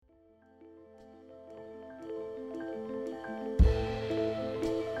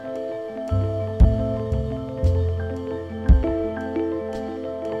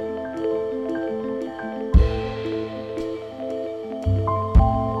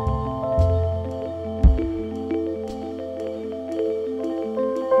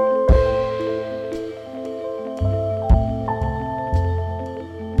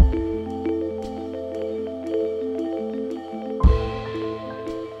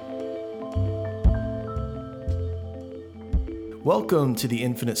Welcome to the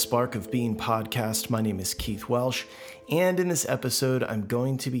Infinite Spark of Being podcast. My name is Keith Welsh, and in this episode, I'm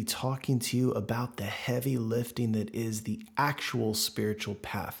going to be talking to you about the heavy lifting that is the actual spiritual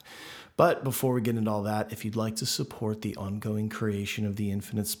path. But before we get into all that, if you'd like to support the ongoing creation of the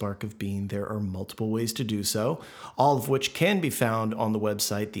Infinite Spark of Being, there are multiple ways to do so, all of which can be found on the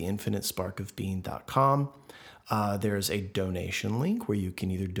website, theinfinitesparkofbeing.com. There's a donation link where you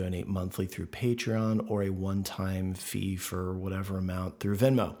can either donate monthly through Patreon or a one-time fee for whatever amount through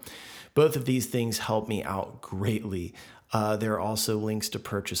Venmo. Both of these things help me out greatly. There are also links to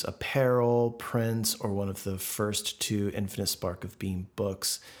purchase apparel, prints, or one of the first two Infinite Spark of Being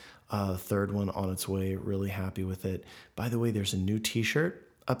books. Third one on its way, really happy with it. By the way, there's a new t-shirt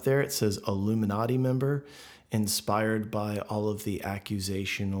up there. It says Illuminati member, inspired by all of the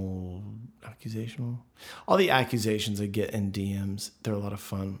all the accusations I get in DMs. They're a lot of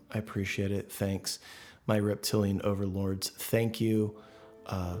fun. I appreciate it. Thanks. My reptilian overlords, thank you.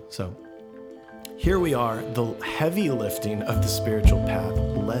 So here we are, the heavy lifting of the spiritual path.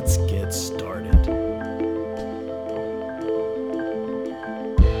 Let's get started.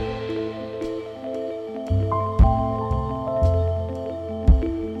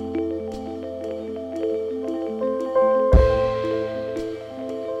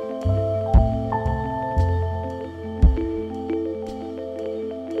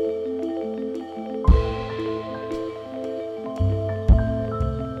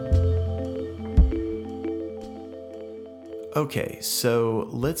 Okay, so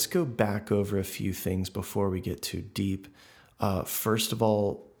let's go back over a few things before we get too deep. First of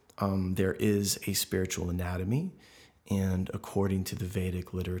all, there is a spiritual anatomy, and according to the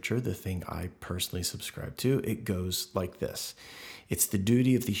Vedic literature, the thing I personally subscribe to, it goes like this. It's the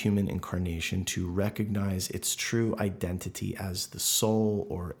duty of the human incarnation to recognize its true identity as the soul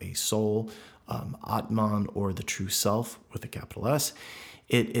or a soul, Atman, or the true self with a capital S.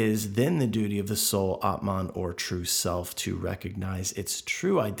 It is then the duty of the soul, Atman, or true self, to recognize its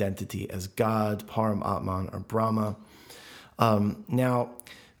true identity as God, Param Atman, or Brahma. Now,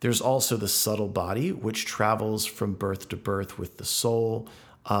 there's also the subtle body, which travels from birth to birth with the soul,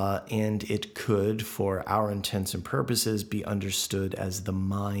 and it could, for our intents and purposes, be understood as the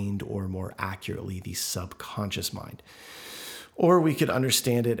mind, or more accurately, the subconscious mind. Or we could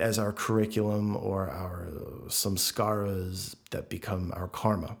understand it as our curriculum or our samskaras that become our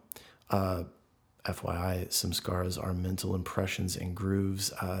karma. FYI, samskaras are mental impressions and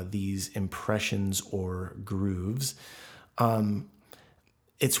grooves. These impressions or grooves,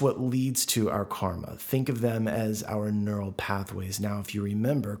 it's what leads to our karma. Think of them as our neural pathways. Now, if you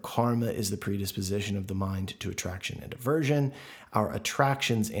remember, karma is the predisposition of the mind to attraction and aversion. Our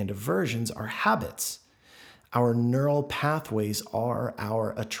attractions and aversions are habits. Our neural pathways are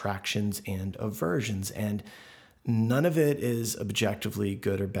our attractions and aversions, and none of it is objectively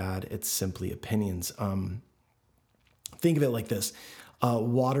good or bad. It's simply opinions. Think of it like this.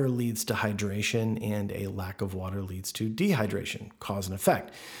 Water leads to hydration, and a lack of water leads to dehydration, cause and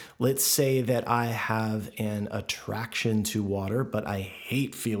effect. Let's say that I have an attraction to water, but I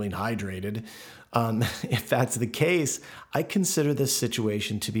hate feeling hydrated. If that's the case, I consider this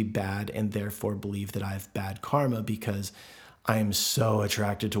situation to be bad and therefore believe that I have bad karma because I am so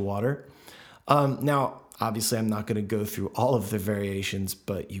attracted to water. Now, obviously, I'm not going to go through all of the variations,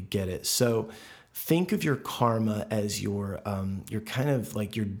 but you get it. So think of your karma as your kind of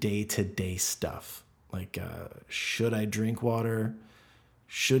like your day-to-day stuff. Like, should I drink water?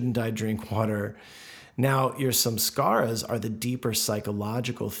 Shouldn't I drink water? Now, your samskaras are the deeper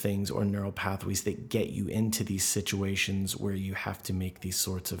psychological things or neural pathways that get you into these situations where you have to make these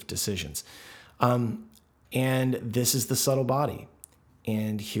sorts of decisions. And this is the subtle body.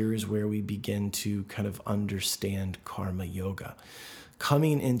 And here's where we begin to kind of understand karma yoga.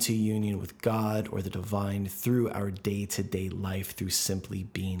 Coming into union with God or the divine through our day-to-day life through simply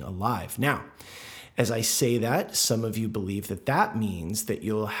being alive. Now, as I say that, some of you believe that that means that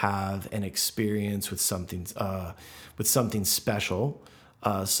you'll have an experience with something special,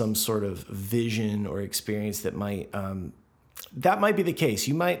 some sort of vision or experience that might be the case.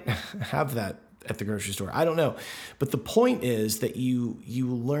 You might have that at the grocery store. I don't know. But the point is that you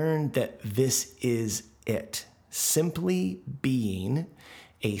learn that this is it. Simply being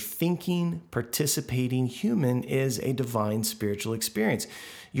a thinking, participating human is a divine spiritual experience.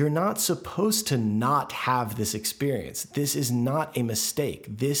 You're not supposed to not have this experience. This is not a mistake.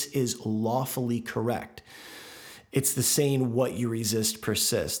 This is lawfully correct. It's the saying, what you resist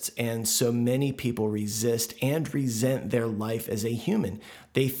persists. And so many people resist and resent their life as a human.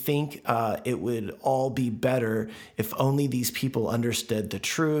 They think it would all be better if only these people understood the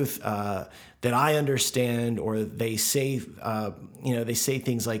truth that I understand, or they say, they say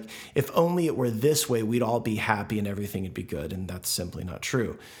things like, if only it were this way, we'd all be happy and everything would be good. And that's simply not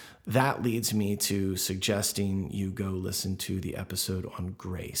true. That leads me to suggesting you go listen to the episode on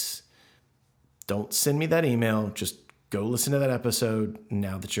grace. Don't send me that email. Just go listen to that episode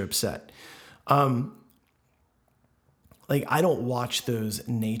now that you're upset. I don't watch those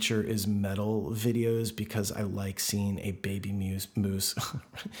nature is metal videos because I like seeing a baby moose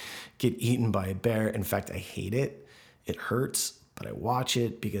get eaten by a bear. In fact, I hate it. It hurts, but I watch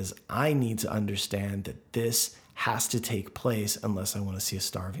it because I need to understand that this has to take place unless I want to see a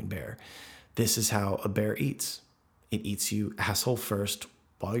starving bear. This is how a bear eats. It eats you asshole first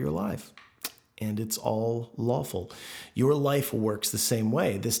while you're alive. And it's all lawful. Your life works the same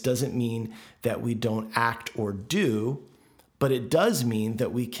way. This doesn't mean that we don't act or do, but it does mean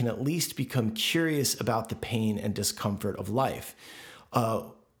that we can at least become curious about the pain and discomfort of life.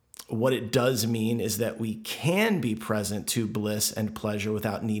 What it does mean is that we can be present to bliss and pleasure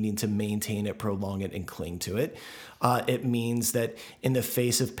without needing to maintain it, prolong it, and cling to it. It means that in the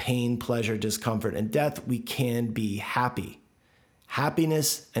face of pain, pleasure, discomfort, and death, we can be happy.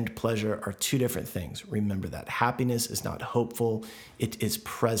 Happiness and pleasure are two different things. Remember that. Happiness is not hopeful. It is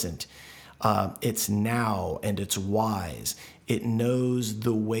present. It's now, and it's wise. It knows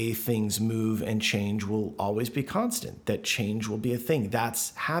the way things move and change will always be constant, that change will be a thing.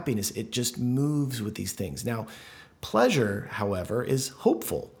 That's happiness. It just moves with these things. Now, pleasure, however, is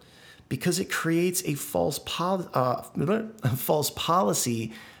hopeful because it creates a false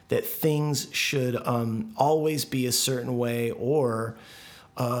policy that things should always be a certain way, or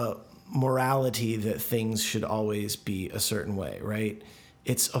morality that things should always be a certain way, right?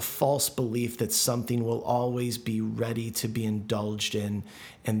 It's a false belief that something will always be ready to be indulged in,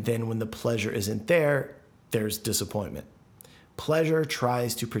 and then when the pleasure isn't there, there's disappointment. Pleasure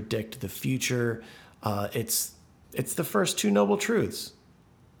tries to predict the future. It's the first two noble truths.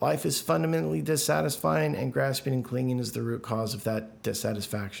 Life is fundamentally dissatisfying, and grasping and clinging is the root cause of that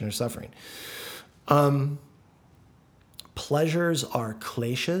dissatisfaction or suffering. Pleasures are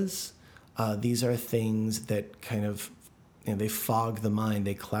kleshas. These are things that kind of, they fog the mind,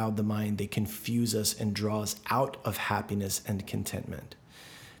 they cloud the mind, they confuse us and draw us out of happiness and contentment.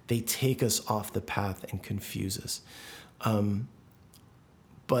 They take us off the path and confuse us.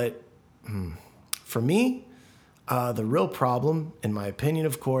 But for me, the real problem, in my opinion,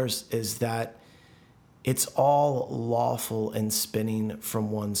 of course, is that it's all lawful and spinning from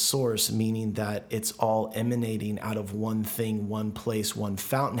one source, meaning that it's all emanating out of one thing, one place, one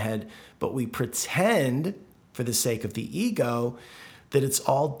fountainhead, but we pretend, for the sake of the ego, that it's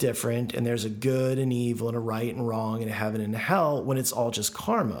all different and there's a good and evil and a right and wrong and a heaven and a hell, when it's all just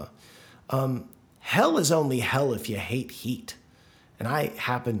karma. Hell is only hell if you hate heat. And I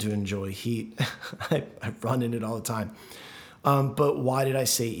happen to enjoy heat. I run in it all the time. But why did I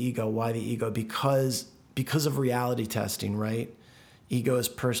say ego? Why the ego? Because of reality testing, right? Ego is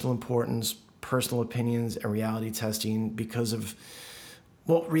personal importance, personal opinions, and reality testing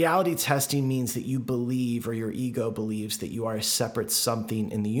reality testing means that you believe, or your ego believes, that you are a separate something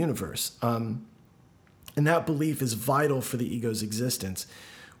in the universe. And that belief is vital for the ego's existence,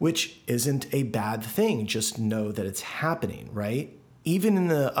 which isn't a bad thing. Just know that it's happening, right? Even in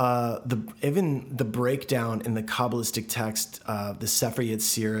the breakdown in the Kabbalistic text, the Sefer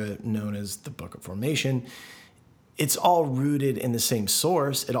Yetzirah, known as the Book of Formation, it's all rooted in the same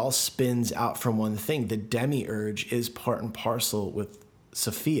source. It all spins out from one thing. The demiurge is part and parcel with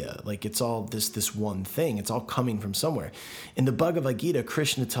Sophia. Like, it's all this one thing. It's all coming from somewhere. In the Bhagavad Gita,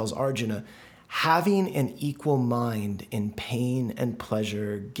 Krishna tells Arjuna, having an equal mind in pain and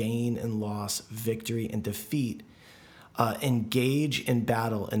pleasure, gain and loss, victory and defeat, engage in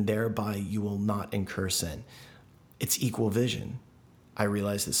battle, and thereby you will not incur sin. It's equal vision. I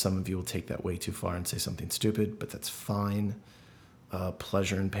realize that some of you will take that way too far and say something stupid, but that's fine.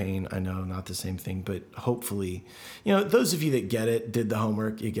 Pleasure and pain, I know, not the same thing, but hopefully, those of you that get it, did the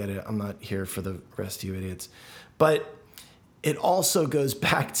homework, you get it. I'm not here for the rest of you idiots. But it also goes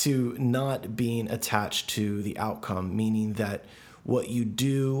back to not being attached to the outcome, meaning that what you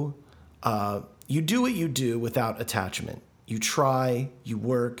do what you do without attachment. You try, you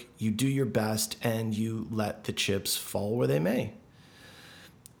work, you do your best, and you let the chips fall where they may.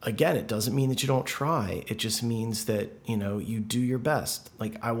 Again, it doesn't mean that you don't try. It just means that, you do your best.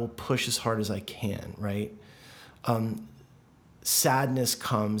 Like, I will push as hard as I can, right? Sadness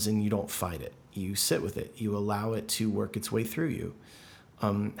comes and you don't fight it. you sit with it. You allow it to work its way through you.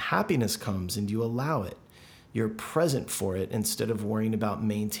 Happiness comes and you allow it. You're present for it instead of worrying about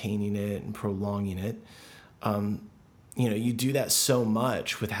maintaining it and prolonging it. You do that so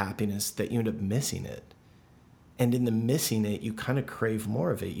much with happiness that you end up missing it. And in the missing it, you kind of crave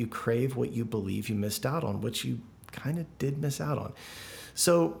more of it. You crave what you believe you missed out on, which you kind of did miss out on.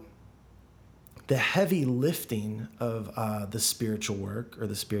 So the heavy lifting of the spiritual work or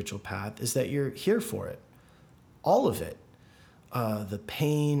the spiritual path is that you're here for it. All of it. The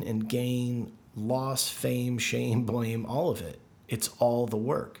pain and gain, loss, fame, shame, blame, all of it. It's all the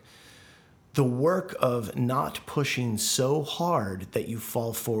work. The work of not pushing so hard that you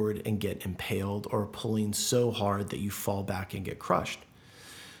fall forward and get impaled, or pulling so hard that you fall back and get crushed.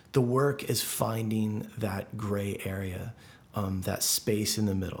 The work is finding that gray area, that space in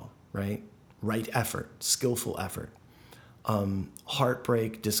the middle, right? Right effort, skillful effort.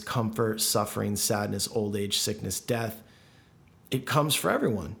 Heartbreak, discomfort, suffering, sadness, old age, sickness, death. It comes for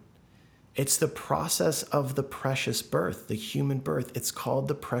everyone. It's the process of the precious birth, the human birth. It's called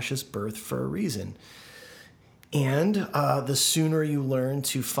the precious birth for a reason. And the sooner you learn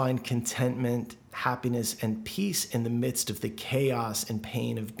to find contentment, happiness, and peace in the midst of the chaos and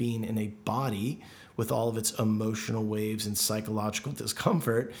pain of being in a body with all of its emotional waves and psychological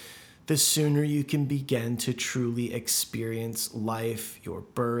discomfort, the sooner you can begin to truly experience life, your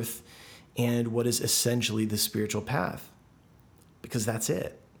birth, and what is essentially the spiritual path. Because that's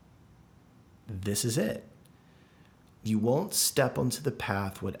it. This is it. You won't step onto the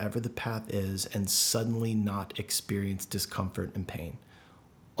path, whatever the path is, and suddenly not experience discomfort and pain.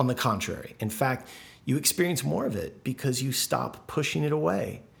 On the contrary, in fact, you experience more of it because you stop pushing it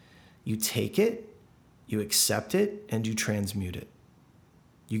away. You take it, you accept it, and you transmute it.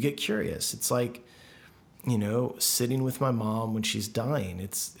 You get curious. It's like, sitting with my mom when she's dying.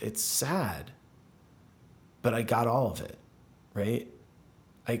 It's sad, but I got all of it, right?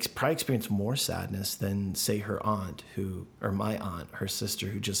 I probably experienced more sadness than, say, her aunt, my aunt, her sister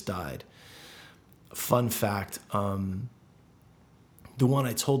who just died. Fun fact, the one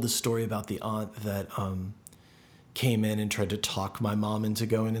I told the story about the aunt that came in and tried to talk my mom into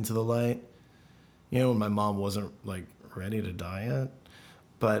going into the light. When my mom wasn't ready to die yet.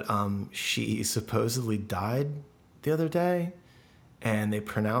 But she supposedly died the other day, and they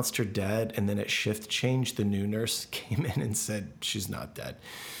pronounced her dead, and then at shift change, the new nurse came in and said she's not dead.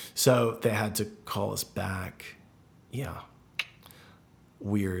 So they had to call us back. Yeah.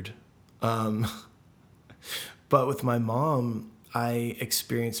 Weird. But with my mom, I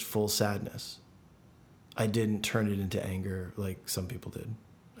experienced full sadness. I didn't turn it into anger like some people did.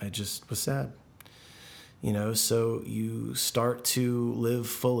 I just was sad. So you start to live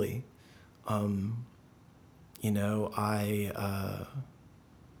fully. I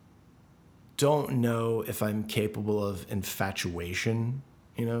don't know if I'm capable of infatuation,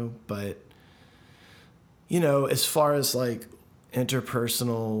 but, as far as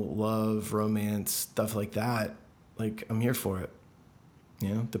interpersonal love, romance, stuff like that, I'm here for it.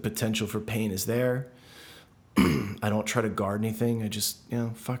 The potential for pain is there. I don't try to guard anything. I just,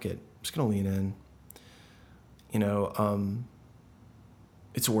 fuck it. I'm just going to lean in.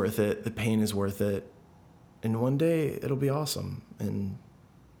 It's worth it. The pain is worth it. And one day it'll be awesome. And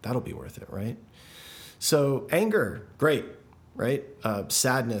that'll be worth it, right? So anger, great, right?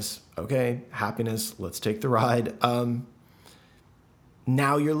 Sadness, okay. Happiness, let's take the ride.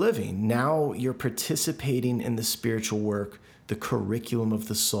 Now you're living. Now you're participating in the spiritual work, the curriculum of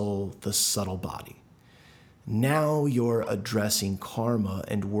the soul, the subtle body. Now you're addressing karma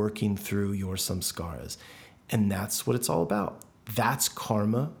and working through your samskaras. And that's what it's all about. That's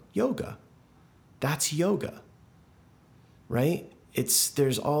karma yoga. That's yoga, right?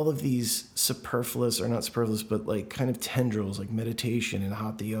 There's all of these superfluous, or not superfluous, but kind of tendrils, like meditation and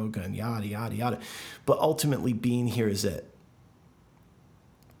hatha yoga and yada, yada, yada. But ultimately being here is it.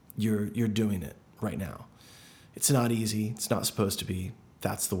 You're doing it right now. It's not easy. It's not supposed to be.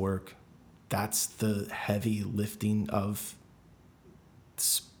 That's the work. That's the heavy lifting of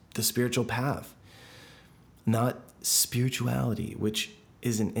the spiritual path. Not spirituality, which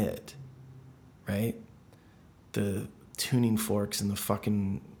isn't it, right? The tuning forks and the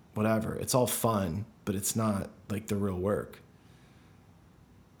fucking whatever. It's all fun, but it's not the real work.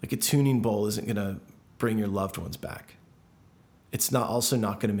 A tuning bowl isn't going to bring your loved ones back. It's also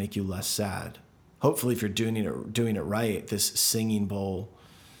not going to make you less sad. Hopefully, if you're doing it right, this singing bowl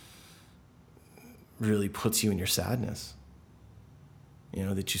really puts you in your sadness.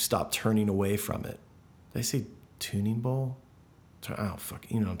 That you stop turning away from it. Did I say tuning bowl? Oh, fuck.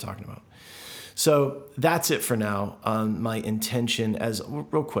 You know what I'm talking about. So that's it for now. My intention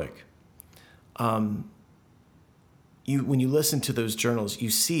real quick. When you listen to those journals, you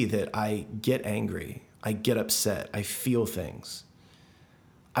see that I get angry, I get upset, I feel things.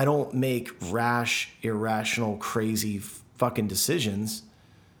 I don't make rash, irrational, crazy fucking decisions,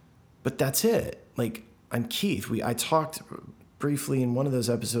 but that's it. Like, I'm Keith. I talked briefly in one of those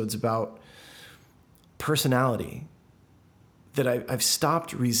episodes about personality, that I've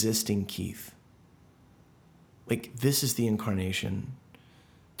stopped resisting Keith. Like, this is the incarnation.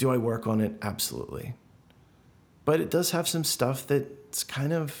 Do I work on it? Absolutely. But it does have some stuff that's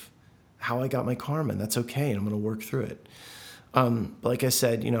kind of how I got my karma, and that's okay, and I'm going to work through it. Like I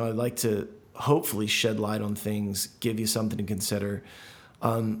said, I'd like to hopefully shed light on things, give you something to consider.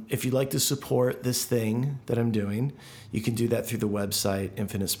 If you'd like to support this thing that I'm doing, you can do that through the website,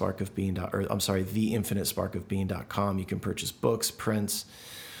 theinfinitesparkofbeing.com. You can purchase books, prints,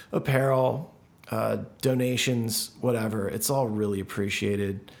 apparel, donations, whatever. It's all really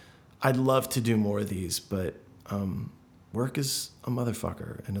appreciated. I'd love to do more of these, but work is a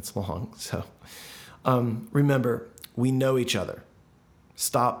motherfucker and it's long. So remember, we know each other.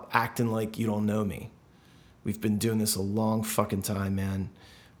 Stop acting like you don't know me. We've been doing this a long fucking time, man.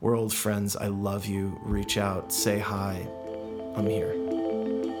 We're old friends. I love you. Reach out. Say hi. I'm here.